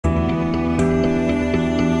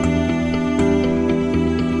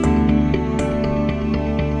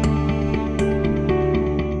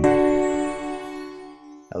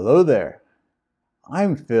Hello there,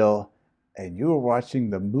 I'm Phil, and you're watching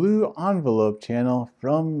the Blue Envelope channel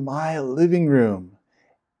from my living room.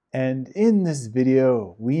 And in this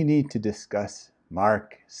video, we need to discuss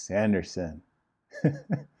Mark Sanderson.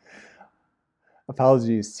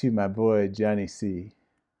 Apologies to my boy Johnny C.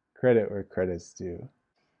 Credit where credit's due.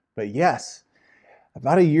 But yes,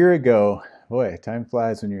 about a year ago, boy, time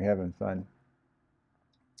flies when you're having fun.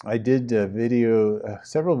 I did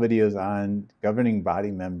several videos on governing body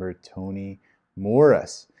member Tony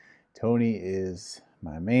Morris. Tony is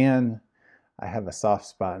my man. I have a soft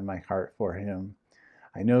spot in my heart for him.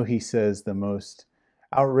 I know he says the most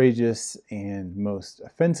outrageous and most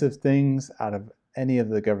offensive things out of any of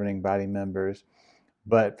the governing body members.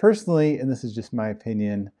 But personally, and this is just my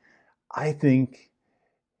opinion, I think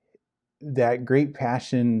that great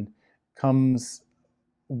passion comes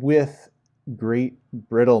with great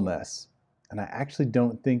brittleness. And I actually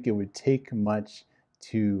don't think it would take much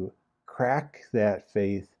to crack that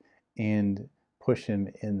faith and push him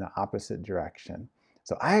in the opposite direction.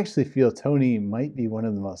 So I actually feel Tony might be one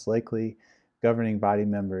of the most likely governing body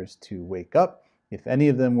members to wake up. If any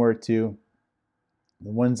of them were to, the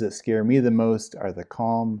ones that scare me the most are the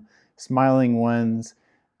calm, smiling ones,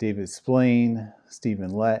 David Splain, Stephen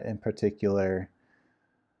Lett in particular.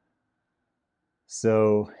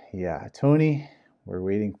 So yeah, Tony, we're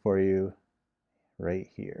waiting for you right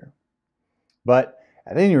here. But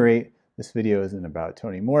at any rate, this video isn't about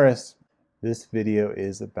Tony Morris. This video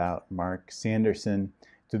is about Mark Sanderson.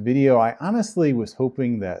 It's a video I honestly was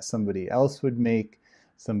hoping that somebody else would make.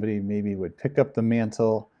 Somebody maybe would pick up the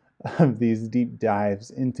mantle of these deep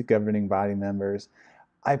dives into governing body members.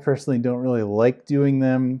 I personally don't really like doing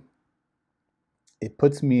them. It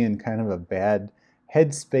puts me in kind of a bad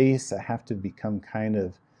headspace. I have to become kind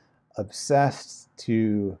of obsessed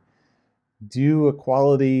to do a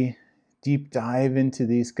quality deep dive into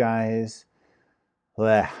these guys.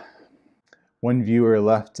 Blech. One viewer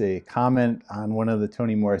left a comment on one of the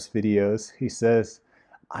Tony Morris videos. He says,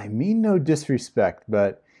 "I mean no disrespect,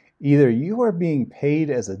 but either you are being paid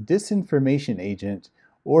as a disinformation agent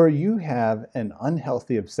or you have an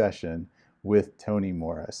unhealthy obsession with Tony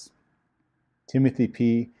Morris." Timothy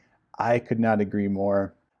P., I could not agree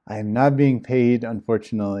more. I am not being paid,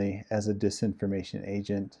 unfortunately, as a disinformation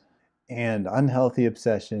agent. And unhealthy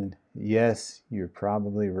obsession, yes, you're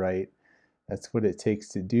probably right. That's what it takes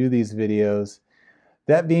to do these videos.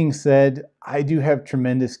 That being said, I do have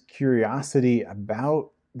tremendous curiosity about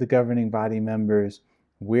the governing body members,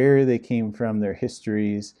 where they came from, their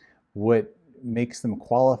histories, what makes them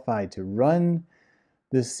qualified to run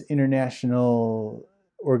this international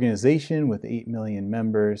organization with 8 million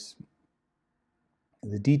members.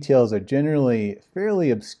 The details are generally fairly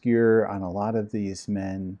obscure on a lot of these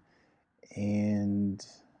men. And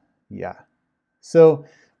yeah. So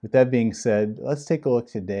with that being said, let's take a look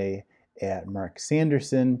today at Mark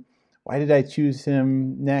Sanderson. Why did I choose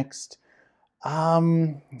him next?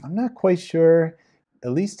 I'm not quite sure.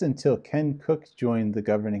 At least until Ken Cook joined the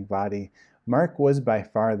governing body, Mark was by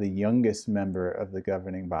far the youngest member of the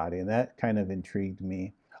governing body, and that kind of intrigued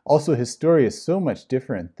me. Also, his story is so much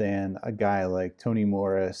different than a guy like Tony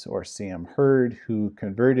Morris or Sam Hurd, who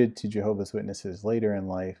converted to Jehovah's Witnesses later in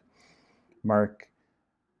life. Mark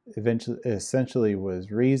essentially was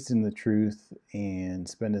raised in the truth and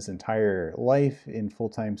spent his entire life in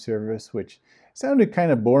full-time service, which sounded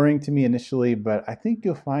kind of boring to me initially, but I think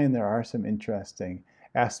you'll find there are some interesting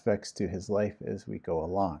aspects to his life as we go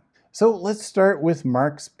along. So let's start with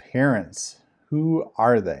Mark's parents. Who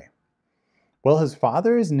are they? Well, his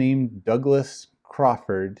father is named Douglas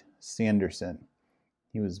Crawford Sanderson.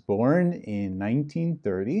 He was born in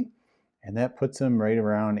 1930, and that puts him right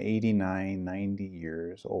around 89, 90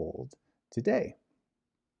 years old today.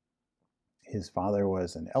 His father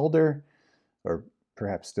was an elder, or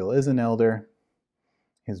perhaps still is an elder.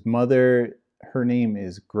 His mother, her name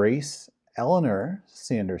is Grace Eleanor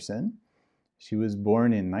Sanderson. She was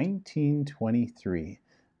born in 1923.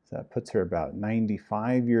 So that puts her about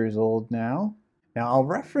 95 years old now. Now I'll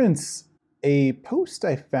reference a post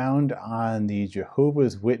I found on the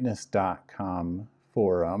jehovahswitness.com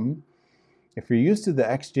forum. If you're used to the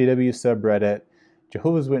XJW subreddit,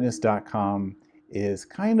 jehovahswitness.com is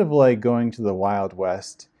kind of like going to the Wild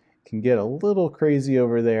West. It can get a little crazy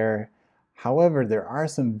over there. However, there are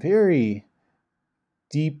some very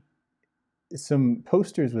deep, some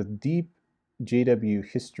posters with deep JW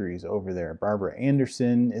histories over there. Barbara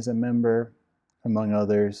Anderson is a member, among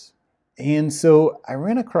others. And so I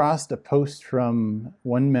ran across a post from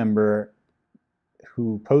one member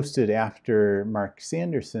who posted after Mark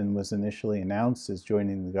Sanderson was initially announced as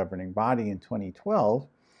joining the governing body in 2012.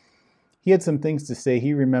 he had some things to say.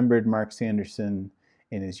 He remembered Mark Sanderson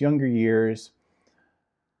in his younger years.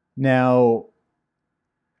 Now,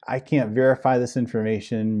 I can't verify this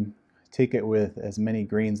information. Take it with as many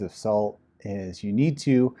grains of salt as you need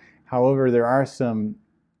to. However, there are some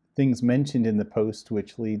things mentioned in the post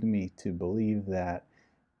which lead me to believe that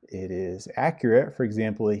it is accurate. For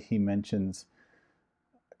example, he mentions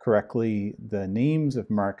correctly the names of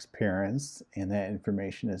Mark's parents, and that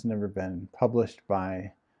information has never been published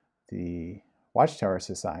by the Watchtower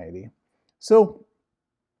Society. So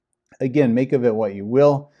again, make of it what you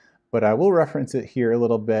will, but I will reference it here a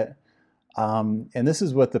little bit. And this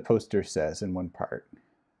is what the poster says in one part.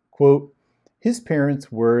 Quote, "His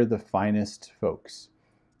parents were the finest folks.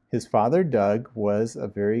 His father, Doug, was a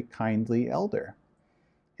very kindly elder.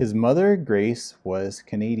 His mother, Grace, was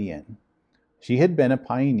Canadian. She had been a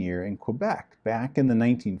pioneer in Quebec back in the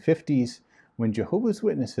 1950s when Jehovah's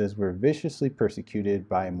Witnesses were viciously persecuted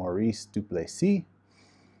by Maurice Duplessis.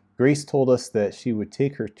 Grace told us that she would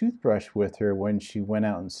take her toothbrush with her when she went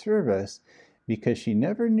out in service because she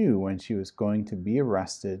never knew when she was going to be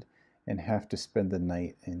arrested and have to spend the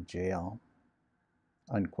night in jail."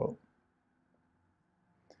 Unquote.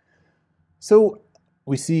 So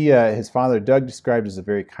we see his father, Doug, described as a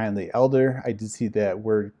very kindly elder. I did see that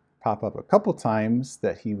word pop up a couple times,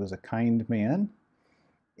 that he was a kind man.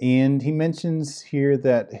 And he mentions here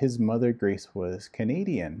that his mother, Grace, was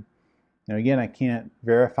Canadian. Now, again, I can't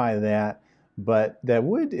verify that, but that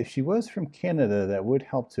would, if she was from Canada, that would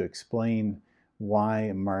help to explain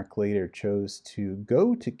why Mark later chose to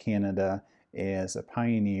go to Canada as a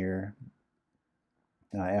pioneer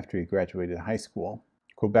after he graduated high school.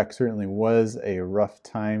 Quebec certainly was a rough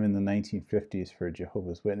time in the 1950s for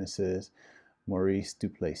Jehovah's Witnesses. Maurice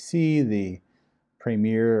Duplessis, the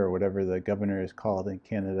premier or whatever the governor is called in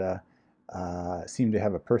Canada, seemed to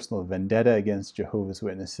have a personal vendetta against Jehovah's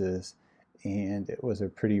Witnesses, and it was a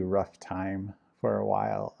pretty rough time for a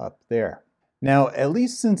while up there. Now, at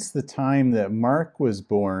least since the time that Mark was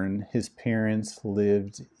born, his parents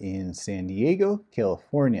lived in San Diego,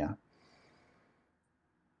 California.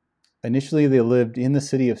 Initially, they lived in the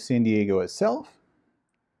city of San Diego itself.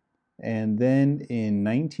 And then in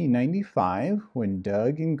 1995, when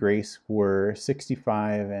Doug and Grace were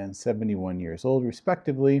 65 and 71 years old,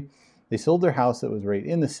 respectively, they sold their house that was right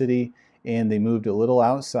in the city, and they moved a little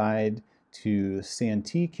outside to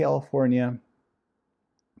Santee, California.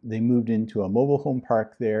 They moved into a mobile home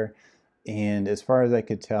park there, and as far as I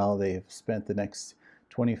could tell, they've spent the next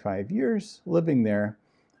 25 years living there,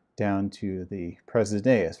 down to the present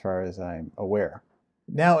day, as far as I'm aware.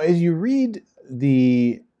 Now, as you read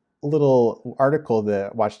the little article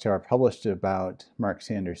that Watchtower published about Mark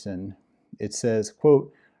Sanderson, it says,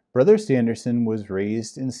 quote, "Brother Sanderson was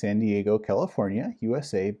raised in San Diego, California,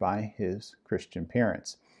 USA, by his Christian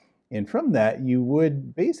parents." And from that, you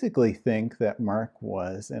would basically think that Mark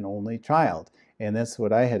was an only child, and that's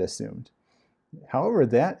what I had assumed. However,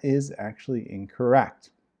 that is actually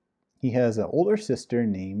incorrect. He has an older sister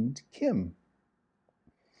named Kim.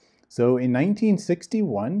 So in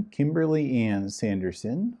 1961, Kimberly Ann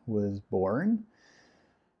Sanderson was born.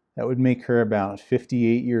 That would make her about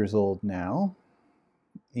 58 years old now.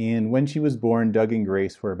 And when she was born, Doug and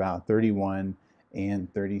Grace were about 31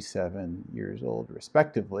 and 37 years old,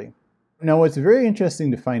 respectively. Now, what's very interesting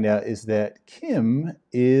to find out is that Kim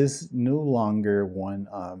is no longer one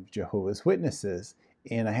of Jehovah's Witnesses.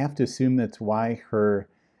 And I have to assume that's why her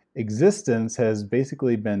existence has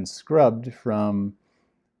basically been scrubbed from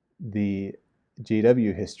the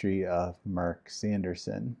JW history of Mark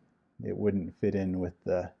Sanderson. It wouldn't fit in with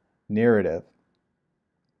the narrative.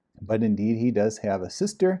 But indeed, he does have a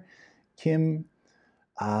sister, Kim.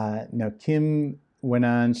 Now, Kim went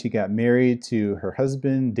on, she got married to her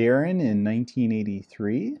husband, Darren, in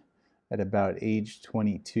 1983 at about age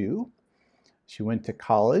 22. She went to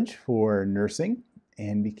college for nursing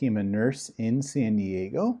and became a nurse in San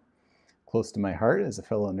Diego, close to my heart as a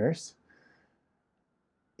fellow nurse.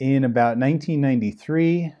 In about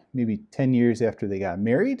 1993, maybe 10 years after they got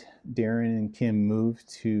married, Darren and Kim moved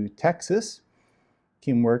to Texas.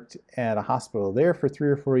 Kim worked at a hospital there for 3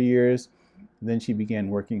 or 4 years. Then she began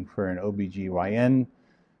working for an OBGYN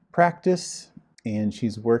practice, and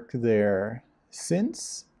she's worked there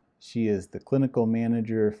since. She is the clinical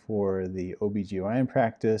manager for the OBGYN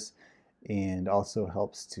practice and also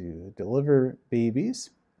helps to deliver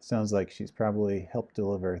babies. Sounds like she's probably helped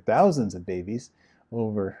deliver thousands of babies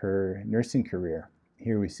over her nursing career.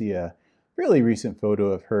 Here we see a fairly recent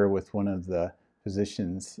photo of her with one of the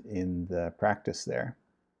physicians in the practice there.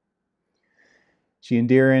 She and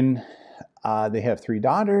Darren, they have 3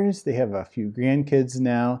 daughters. They have a few grandkids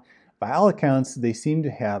now. by all accounts, they seem to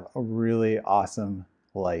have a really awesome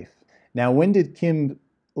life. Now, when did Kim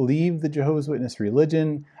leave the Jehovah's Witness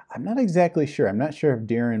religion? I'm not exactly sure. I'm not sure if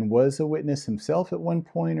Darren was a witness himself at one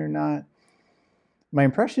point or not. My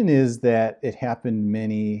impression is that it happened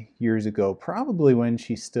many years ago, probably when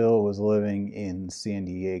she still was living in San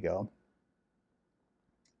Diego.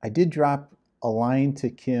 I did drop a line to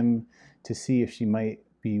Kim to see if she might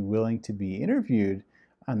be willing to be interviewed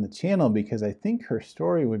on the channel, because I think her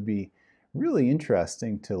story would be really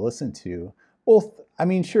interesting to listen to. Both, I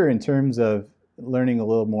mean, sure, in terms of learning a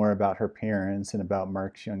little more about her parents and about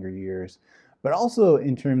Mark's younger years, but also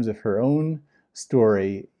in terms of her own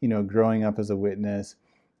story, you know, growing up as a witness,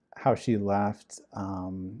 how she left,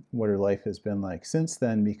 what her life has been like since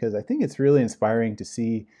then, because I think it's really inspiring to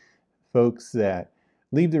see folks that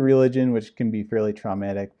leave the religion, which can be fairly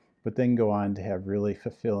traumatic, but then go on to have really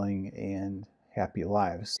fulfilling and happy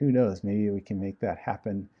lives. Who knows, maybe we can make that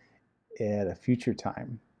happen at a future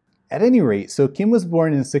time. At any rate, so Kim was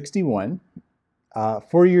born in 61.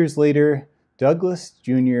 4 years later, Douglas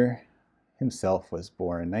Jr. himself was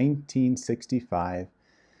born, 1965,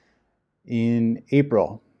 in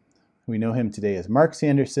April. We know him today as Mark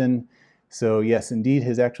Sanderson. So yes, indeed,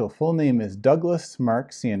 his actual full name is Douglas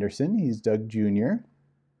Mark Sanderson. He's Doug Jr.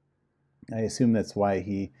 I assume that's why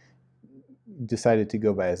he decided to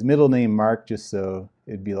go by his middle name, Mark, just so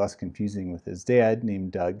it'd be less confusing with his dad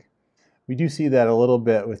named Doug. We do see that a little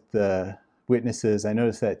bit with the witnesses. I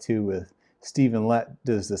noticed that too with Stephen Lett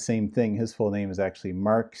does the same thing. His full name is actually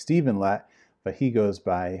Mark Stephen Lett, but he goes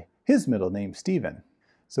by his middle name, Stephen.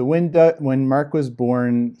 So when Mark was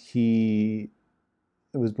born, he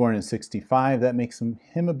was born in 65. That makes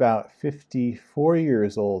him about 54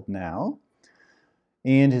 years old now.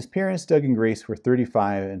 And his parents, Doug and Grace, were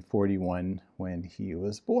 35 and 41 when he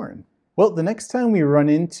was born. Well, the next time we run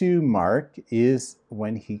into Mark is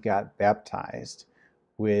when he got baptized,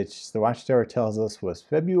 which the Watchtower tells us was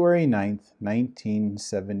February 9th,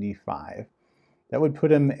 1975. That would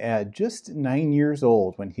put him at just 9 years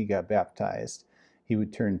old when he got baptized. He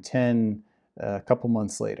would turn 10 a couple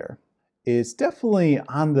months later. It's definitely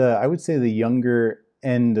on the, I would say, the younger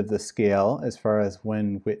end of the scale as far as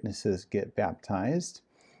when witnesses get baptized.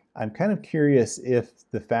 I'm kind of curious if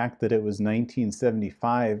the fact that it was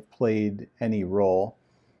 1975 played any role.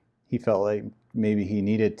 He felt like maybe he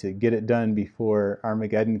needed to get it done before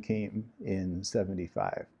Armageddon came in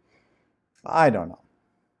 75. I don't know.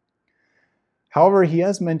 However, he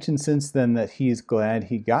has mentioned since then that he's glad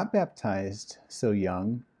he got baptized so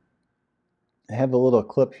young. I have a little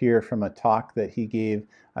clip here from a talk that he gave,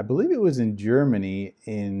 I believe it was in Germany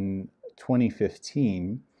in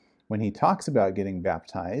 2015, when he talks about getting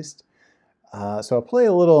baptized. So I'll play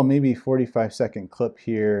a little, maybe 45-second clip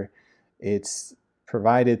here. It's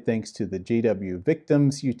provided thanks to the JW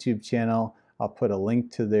Victims YouTube channel. I'll put a link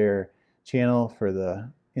to their channel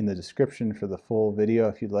in the description for the full video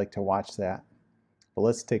if you'd like to watch that. But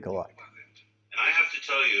let's take a look. And I have to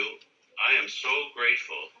tell you, I am so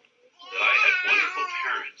grateful that I had wonderful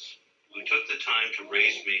parents who took the time to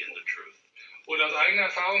raise me in the truth. Und aus eigener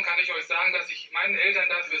Erfahrung kann ich euch sagen, dass ich meinen Eltern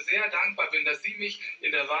dafür sehr dankbar bin, dass sie mich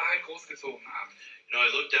in der Wahrheit großgezogen haben. You know,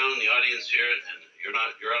 I look down in the audience here, and you're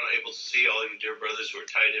unable to see all you dear brothers who are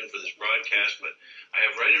tied in for this broadcast, but I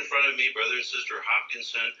have right in front of me Brother and Sister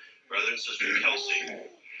Hopkinson, Brother and Sister Kelsey.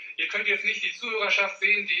 Ihr könnt jetzt nicht die Zuhörerschaft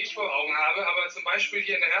sehen, die ich vor Augen habe, aber zum Beispiel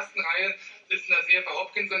hier in der ersten Reihe sitzen das Ehepaar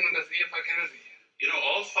Hopkinson und das Ehepaar Kelsey. You know,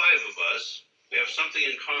 all five of us, we have something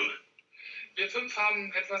in common. Wir fünf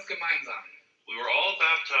haben etwas gemeinsam. We were all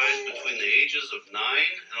baptized between the ages of 9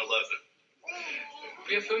 and 11.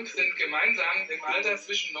 Wir fünf sind gemeinsam im Alter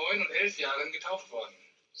zwischen 9 und 11 Jahren getauft worden.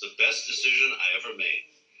 It's the best decision I ever made.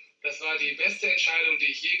 Das war die beste Entscheidung,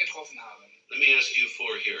 die ich je getroffen habe. Let me ask you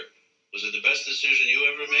four here. Was it the best decision you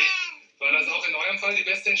ever made? War das auch in eurem Fall die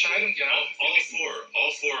beste Entscheidung? Ja.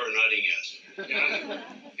 All four are nodding yes. Ja,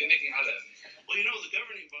 wir nicken alle. Well, you know, the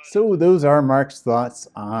governing body... So those are Mark's thoughts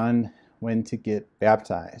on when to get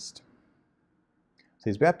baptized. So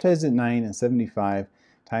he's baptized at 9 and 75.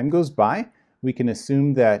 Time goes by. We can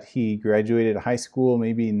assume that he graduated high school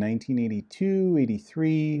maybe in 1982,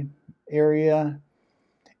 83 area,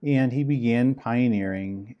 and he began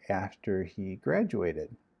pioneering after he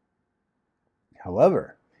graduated.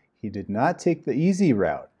 However, he did not take the easy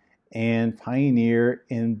route and pioneer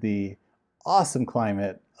in the awesome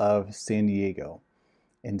climate of San Diego.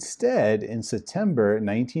 Instead, in September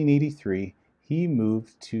 1983, he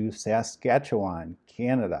moved to Saskatchewan,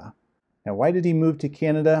 Canada. Now, why did he move to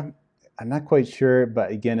Canada? I'm not quite sure, but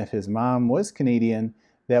again, if his mom was Canadian,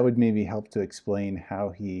 that would maybe help to explain how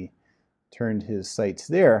he turned his sights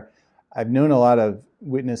there. I've known a lot of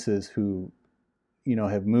witnesses who,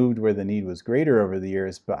 have moved where the need was greater over the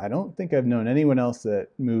years, but I don't think I've known anyone else that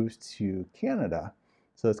moved to Canada.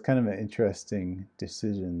 So it's kind of an interesting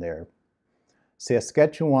decision there.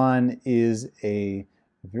 Saskatchewan is a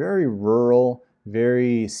very rural,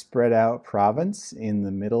 very spread out province in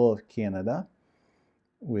the middle of Canada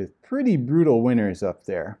with pretty brutal winters up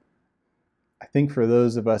there. I think for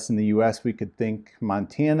those of us in the US, we could think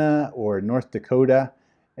Montana or North Dakota,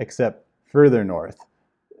 except further north.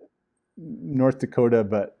 North Dakota,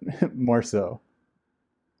 but more so.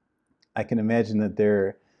 I can imagine that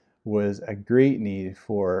there was a great need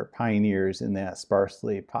for pioneers in that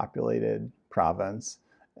sparsely populated province,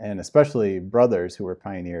 and especially brothers who were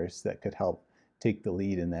pioneers that could help take the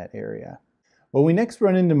lead in that area. Well, we next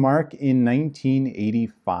run into Mark in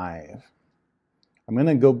 1985. I'm going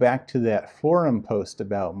to go back to that forum post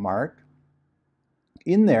about Mark.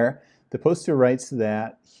 In there, the poster writes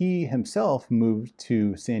that he himself moved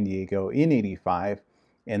to San Diego in '85,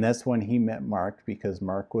 and that's when he met Mark because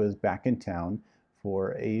Mark was back in town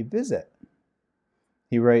for a visit.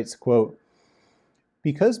 He writes, quote,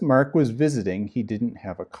 "Because Mark was visiting, he didn't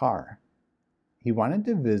have a car. He wanted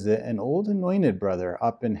to visit an old anointed brother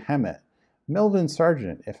up in Hemet, Melvin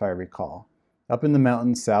Sargent, if I recall, up in the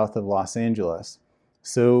mountains south of Los Angeles.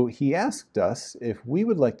 So he asked us if we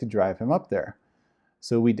would like to drive him up there.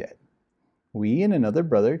 So we did. We and another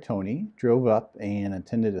brother, Tony, drove up and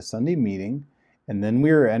attended a Sunday meeting, and then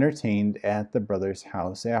we were entertained at the brother's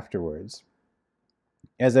house afterwards.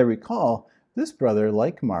 As I recall, this brother,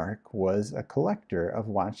 like Mark, was a collector of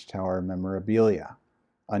Watchtower memorabilia,"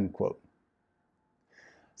 unquote.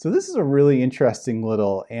 So this is a really interesting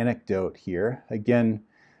little anecdote here. Again,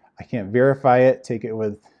 I can't verify it. Take it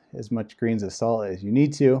with as much grains of salt as you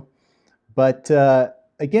need to. But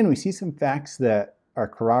again, we see some facts that are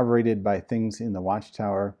corroborated by things in the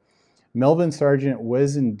Watchtower. Melvin Sargent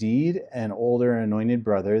was indeed an older anointed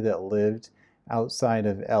brother that lived outside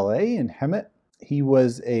of LA in Hemet. He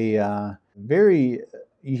was he had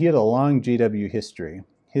a long JW history.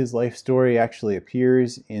 His life story actually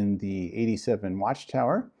appears in the '87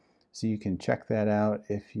 Watchtower, so you can check that out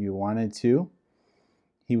if you wanted to.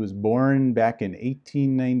 He was born back in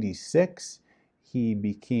 1896. He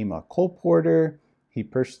became a coal porter. He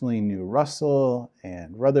personally knew Russell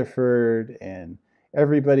and Rutherford and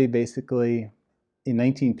everybody basically. In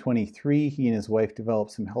 1923, he and his wife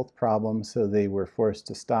developed some health problems, so they were forced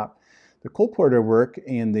to stop the coal porter work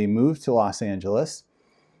and they moved to Los Angeles.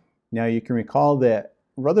 Now you can recall that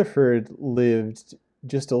Rutherford lived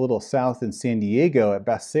just a little south in San Diego at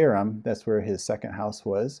Beth Sarum. That's where his second house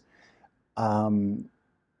was. And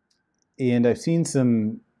I've seen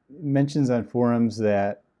some mentions on forums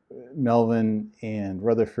that Melvin and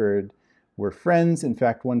Rutherford were friends. In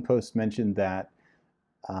fact, one post mentioned that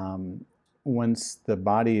once the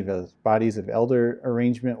Bodies of Elder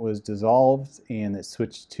arrangement was dissolved and it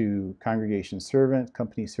switched to congregation servant,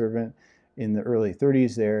 company servant in the early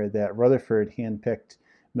 30s there, that Rutherford handpicked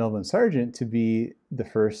Melvin Sargent to be the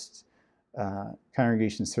first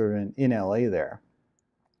congregation servant in LA there.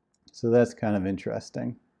 So that's kind of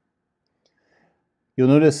interesting. You'll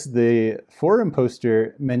notice the forum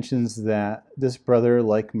poster mentions that this brother,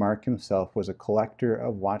 like Mark himself, was a collector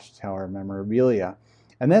of Watchtower memorabilia.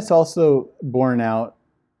 And that's also borne out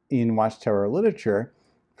in Watchtower literature.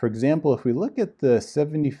 For example, if we look at the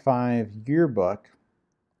 75 yearbook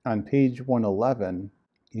on page 111,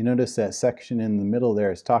 you notice that section in the middle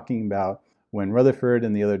there is talking about when Rutherford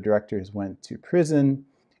and the other directors went to prison.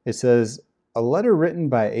 It says, "A letter written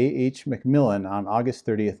by A.H. Macmillan on August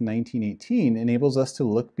 30th, 1918 enables us to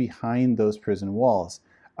look behind those prison walls.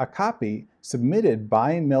 A copy submitted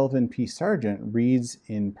by Melvin P. Sargent reads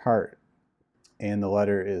in part," and the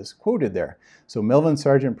letter is quoted there. So Melvin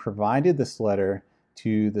Sargent provided this letter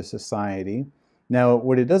to the society. Now,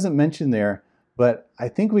 what it doesn't mention there, but I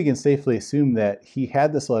think we can safely assume that he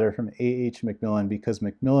had this letter from A.H. Macmillan because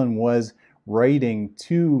Macmillan was writing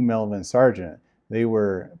to Melvin Sargent. They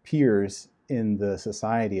were peers in the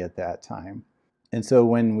society at that time. And so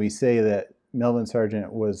when we say that Melvin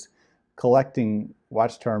Sargent was collecting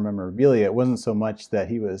Watchtower memorabilia, it wasn't so much that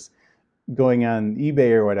he was going on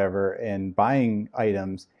eBay or whatever and buying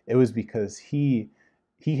items. It was because he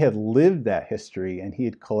had lived that history and he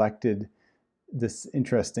had collected this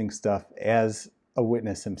interesting stuff as a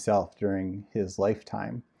witness himself during his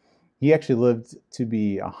lifetime. He actually lived to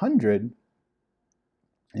be 100,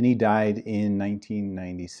 and he died in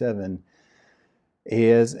 1997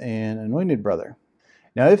 as an anointed brother.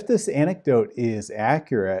 Now, if this anecdote is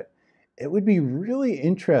accurate, it would be really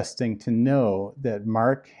interesting to know that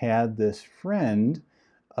Mark had this friend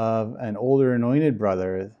of an older anointed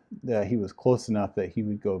brother that he was close enough that he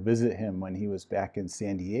would go visit him when he was back in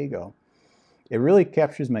San Diego. It really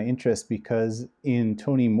captures my interest because in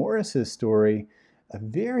Tony Morris's story, a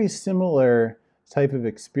very similar type of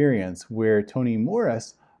experience where Tony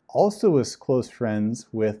Morris also was close friends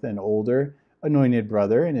with an older anointed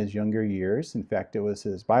brother in his younger years. In fact, it was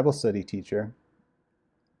his Bible study teacher.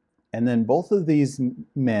 And then both of these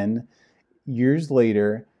men, years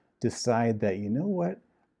later, decide that, you know what,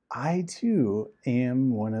 I too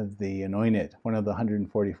am one of the anointed, one of the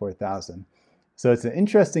 144,000. So it's an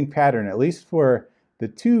interesting pattern, at least for the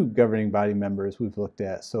two governing body members we've looked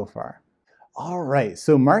at so far. All right,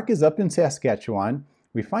 so Mark is up in Saskatchewan.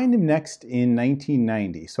 We find him next in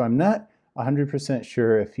 1990. So I'm not 100%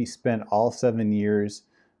 sure if he spent all 7 years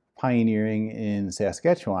pioneering in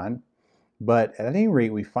Saskatchewan, but at any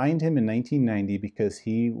rate, we find him in 1990 because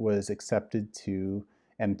he was accepted to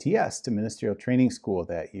MTS, to Ministerial Training School,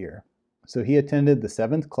 that year. So he attended the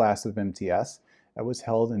 7th class of MTS that was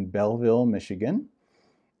held in Belleville, Michigan,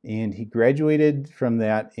 and he graduated from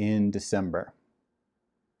that in December.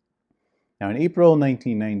 Now in April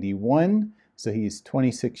 1991, so he's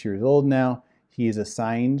 26 years old now, he is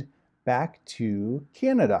assigned back to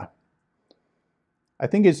Canada. I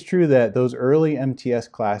think it's true that those early MTS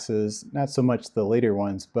classes, not so much the later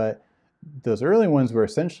ones, but those early ones were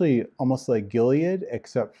essentially almost like Gilead,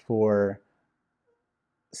 except for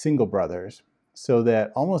single brothers, so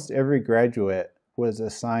that almost every graduate was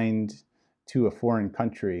assigned to a foreign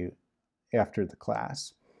country after the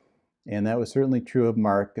class. And that was certainly true of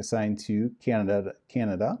Mark, assigned to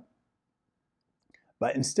Canada.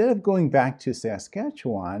 But instead of going back to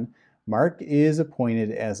Saskatchewan, Mark is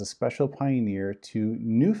appointed as a special pioneer to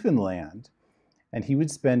Newfoundland, and he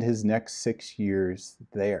would spend his next 6 years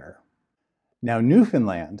there. Now,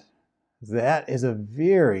 Newfoundland, that is a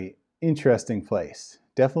very interesting place.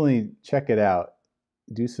 Definitely check it out.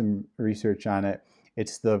 Do some research on it.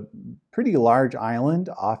 It's the pretty large island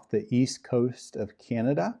off the east coast of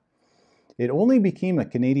Canada. It only became a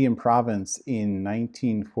Canadian province in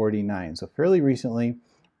 1949, so fairly recently.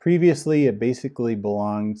 Previously, it basically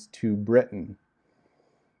belonged to Britain.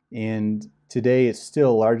 And today, it's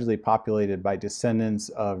still largely populated by descendants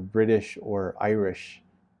of British or Irish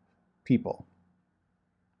people.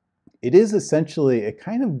 It is essentially, it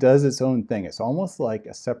kind of does its own thing. It's almost like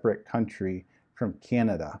a separate country from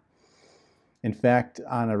Canada. In fact,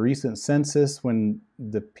 on a recent census, when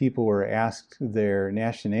the people were asked their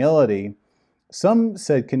nationality, some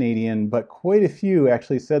said Canadian, but quite a few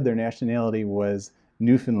actually said their nationality was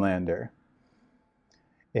Newfoundlander.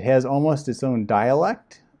 It has almost its own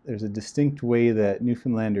dialect. There's a distinct way that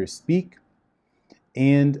Newfoundlanders speak.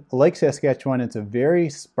 And like Saskatchewan, it's a very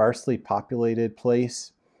sparsely populated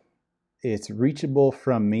place. It's reachable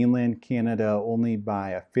from mainland Canada only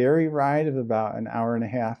by a ferry ride of about an hour and a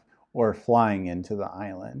half or flying into the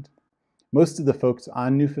island. Most of the folks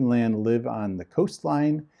on Newfoundland live on the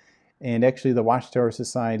coastline, and actually the Watchtower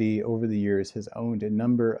Society over the years has owned a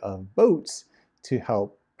number of boats to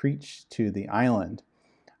help preach to the island.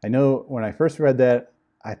 I know when I first read that,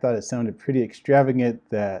 I thought it sounded pretty extravagant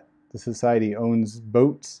that the society owns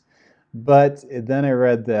boats, but then I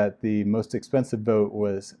read that the most expensive boat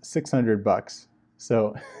was $600,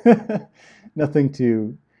 so nothing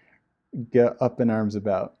to get up in arms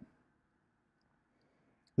about.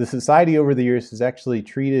 The society over the years has actually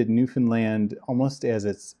treated Newfoundland almost as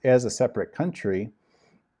a separate country.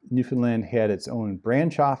 Newfoundland had its own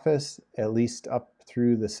branch office, at least up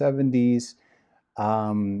through the 70s.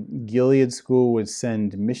 Gilead School would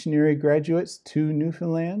send missionary graduates to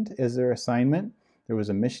Newfoundland as their assignment. There was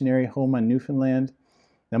a missionary home on Newfoundland.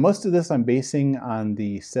 Now, most of this I'm basing on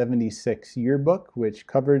the 76 yearbook, which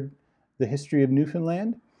covered the history of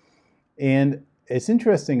Newfoundland. And it's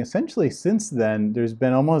interesting, essentially since then, there's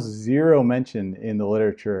been almost zero mention in the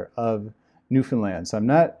literature of Newfoundland. So I'm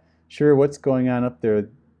not sure what's going on up there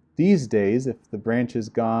these days, if the branch is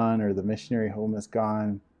gone or the missionary home is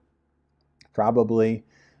gone, probably.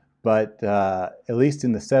 But at least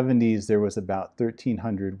in the 70s, there was about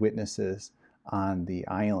 1,300 witnesses on the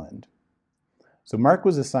island. So Mark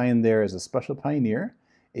was assigned there as a special pioneer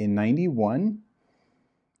in 91.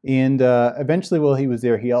 And eventually, while he was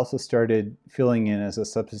there, he also started filling in as a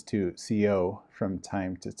substitute CO from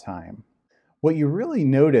time to time. What you really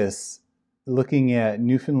notice looking at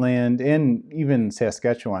Newfoundland and even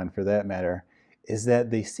Saskatchewan for that matter is that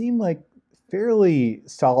they seem like fairly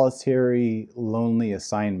solitary, lonely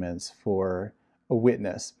assignments for a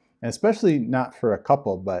witness, and especially not for a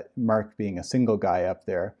couple, but Mark being a single guy up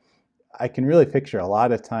there. I can really picture a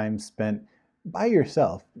lot of time spent by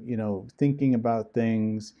yourself, thinking about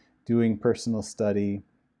things, doing personal study,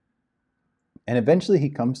 And eventually he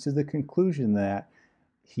comes to the conclusion that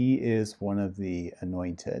he is one of the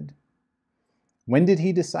anointed. When did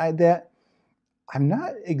he decide that? I'm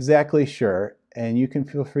not exactly sure, and you can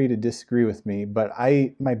feel free to disagree with me, but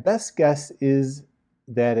my best guess is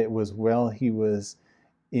that it was while he was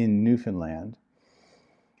in Newfoundland.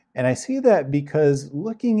 And I see that because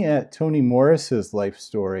looking at Tony Morris's life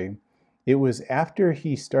story, it was after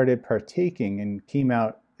he started partaking and came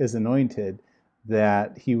out as anointed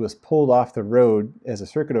that he was pulled off the road as a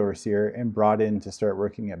circuit overseer and brought in to start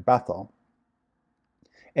working at Bethel.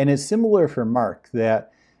 And it's similar for Mark,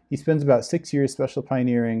 that he spends about 6 years special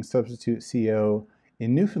pioneering, substitute CO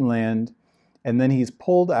in Newfoundland, and then he's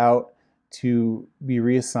pulled out to be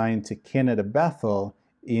reassigned to Canada Bethel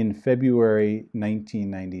in February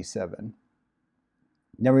 1997.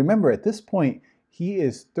 Now remember, at this point, he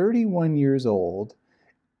is 31 years old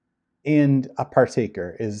and a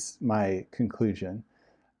partaker, is my conclusion.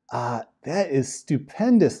 That is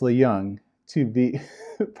stupendously young to be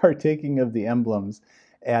partaking of the emblems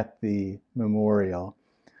at the memorial.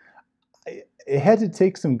 It had to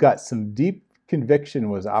take some guts, some deep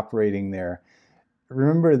conviction was operating there.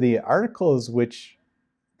 Remember, the articles which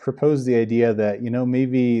proposed the idea that,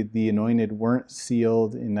 maybe the anointed weren't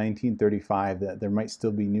sealed in 1935, that there might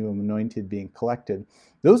still be new anointed being collected.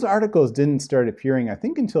 Those articles didn't start appearing, I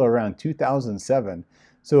think, until around 2007.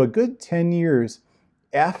 So a good 10 years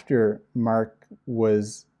after Mark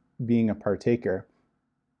was being a partaker.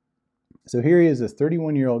 So here he is, a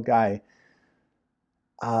 31-year-old guy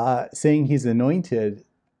saying he's anointed.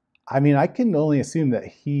 I mean, I can only assume that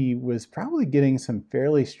he was probably getting some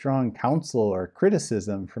fairly strong counsel or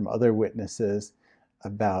criticism from other witnesses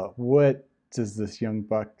about, what does this young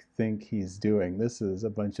buck think he's doing? This is a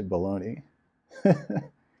bunch of baloney.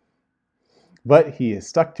 But he is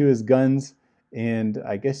stuck to his guns, and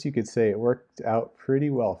I guess you could say it worked out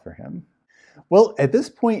pretty well for him. Well, at this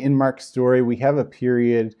point in Mark's story, we have a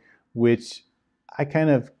period which I kind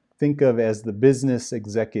of think of as the business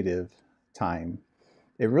executive time.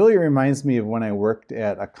 It really reminds me of when I worked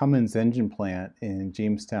at a Cummins engine plant in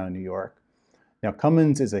Jamestown, New York. Now,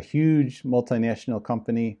 Cummins is a huge multinational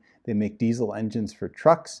company. They make diesel engines for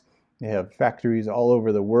trucks. They have factories all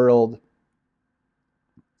over the world.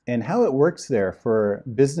 And how it works there for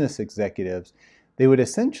business executives, they would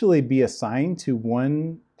essentially be assigned to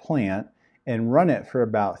one plant and run it for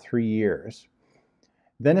about 3 years.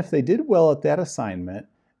 Then if they did well at that assignment,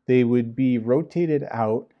 they would be rotated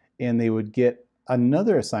out and they would get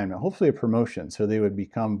another assignment, hopefully a promotion. So they would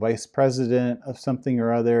become vice president of something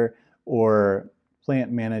or other, or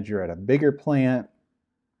plant manager at a bigger plant.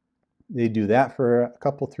 They'd do that for a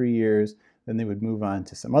couple, 3 years. Then they would move on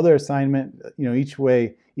to some other assignment,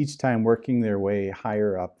 each time working their way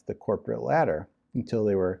higher up the corporate ladder until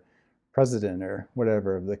they were president or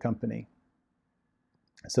whatever of the company.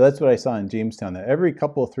 So that's what I saw in Jamestown, that every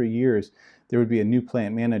couple of 3 years, there would be a new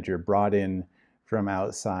plant manager brought in from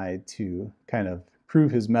outside to kind of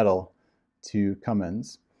prove his mettle to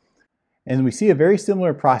Cummins. And we see a very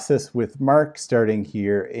similar process with Mark starting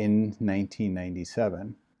here in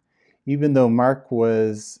 1997. Even though Mark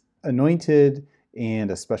was anointed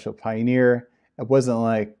and a special pioneer, it wasn't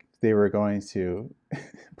like they were going to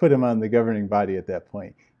put him on the governing body at that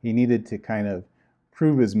point. He needed to kind of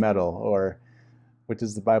prove his mettle, or what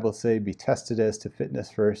does the Bible say? Be tested as to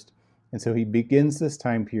fitness first. And so he begins this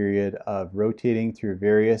time period of rotating through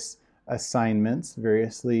various assignments,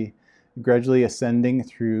 gradually ascending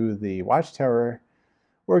through the Watchtower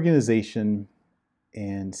organization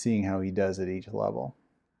and seeing how he does at each level.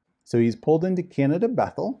 So he's pulled into Canada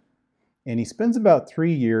Bethel, and he spends about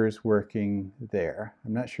 3 years working there.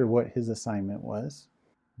 I'm not sure what his assignment was,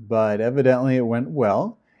 but evidently it went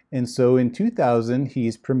well. And so in 2000,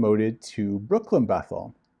 he's promoted to Brooklyn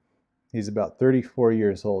Bethel. He's about 34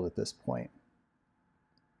 years old at this point.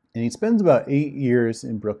 And he spends about 8 years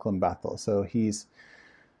in Brooklyn Bethel. So he's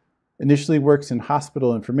initially works in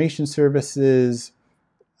hospital information services.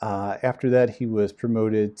 After that, he was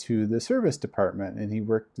promoted to the service department, and he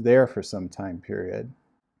worked there for some time period.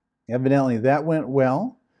 Evidently, that went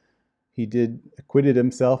well. He acquitted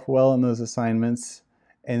himself well in those assignments.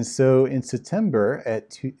 And so in September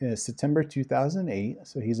 2008,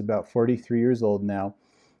 so he's about 43 years old now,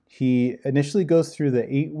 he initially goes through the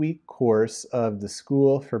 8-week course of the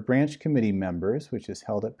School for Branch Committee Members, which is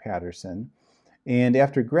held at Patterson. And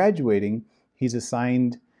after graduating, he's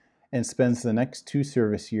assigned and spends the next 2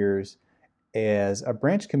 service years as a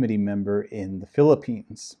branch committee member in the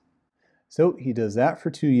Philippines. So he does that for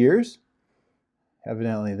 2 years.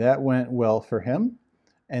 Evidently that went well for him.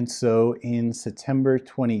 And so in September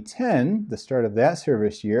 2010, the start of that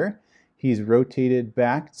service year, he's rotated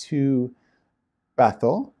back to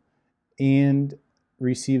Bethel and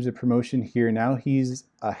receives a promotion here. Now he's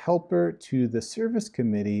a helper to the service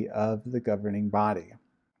committee of the governing body.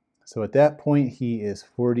 So at that point, he is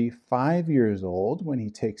 45 years old when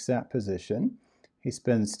he takes that position. He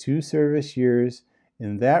spends 2 service years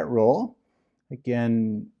in that role.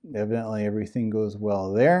 Again, evidently everything goes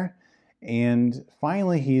well there. And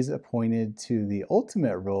finally, he's appointed to the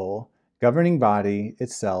ultimate role, governing body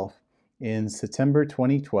itself, in September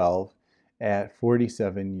 2012 at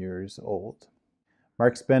 47 years old.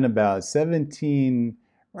 Mark spent about 17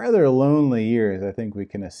 rather lonely years, I think we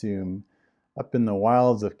can assume, up in the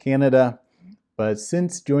wilds of Canada. But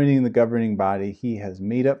since joining the governing body, he has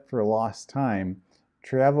made up for lost time,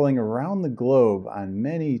 traveling around the globe on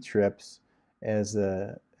many trips as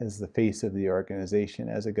the face of the organization,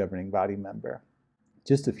 as a governing body member.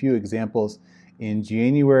 Just a few examples. In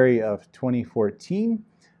January of 2014,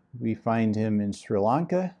 we find him in Sri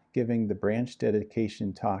Lanka giving the branch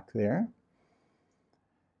dedication talk there.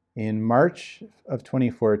 In March of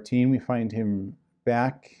 2014, we find him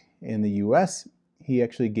back in the US. He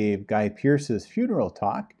actually gave Guy Pearce's funeral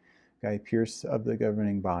talk, Guy Pearce of the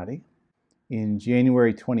governing body. In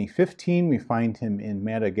January 2015, we find him in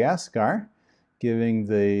Madagascar giving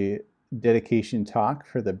the dedication talk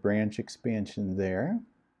for the branch expansion there.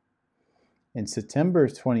 In September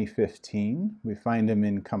 2015, we find him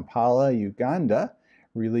in Kampala, Uganda,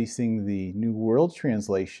 releasing the New World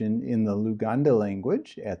Translation in the Luganda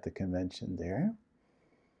language at the convention there.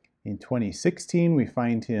 In 2016, we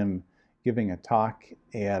find him giving a talk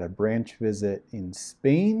at a branch visit in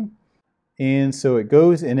Spain. And so it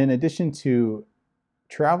goes, and in addition to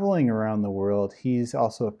traveling around the world, he's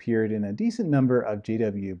also appeared in a decent number of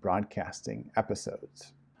JW broadcasting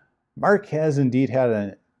episodes. Mark has indeed had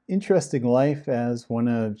an interesting life as one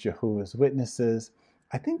of Jehovah's Witnesses.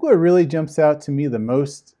 I think what really jumps out to me the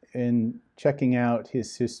most in checking out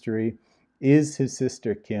his history is his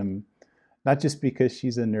sister Kim, not just because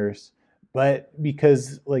she's a nurse, but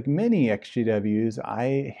because, like many ex-JWs,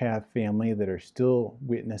 I have family that are still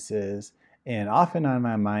witnesses, and often on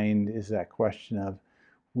my mind is that question of,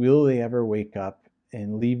 will they ever wake up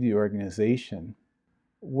and leave the organization?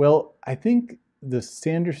 Well, I think the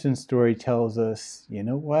Sanderson story tells us, you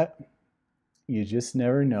know what? You just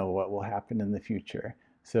never know what will happen in the future.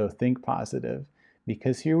 So think positive,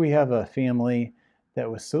 because here we have a family that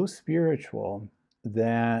was so spiritual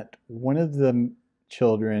that one of the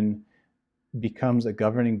children becomes a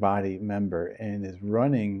governing body member and is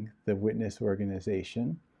running the witness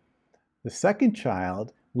organization. The second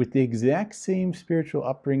child, with the exact same spiritual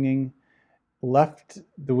upbringing, left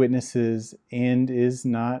the witnesses and is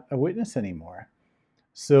not a witness anymore.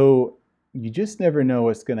 So you just never know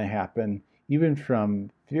what's going to happen, even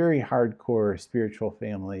from very hardcore spiritual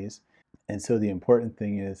families. And so the important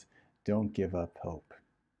thing is, don't give up hope.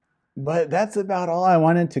 But that's about all I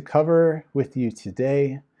wanted to cover with you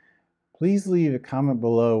today. Please leave a comment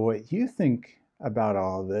below what you think about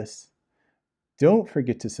all of this. Don't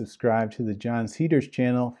forget to subscribe to the John Cedars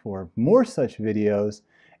channel for more such videos.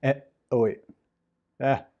 And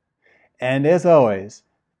as always,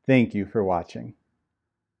 thank you for watching.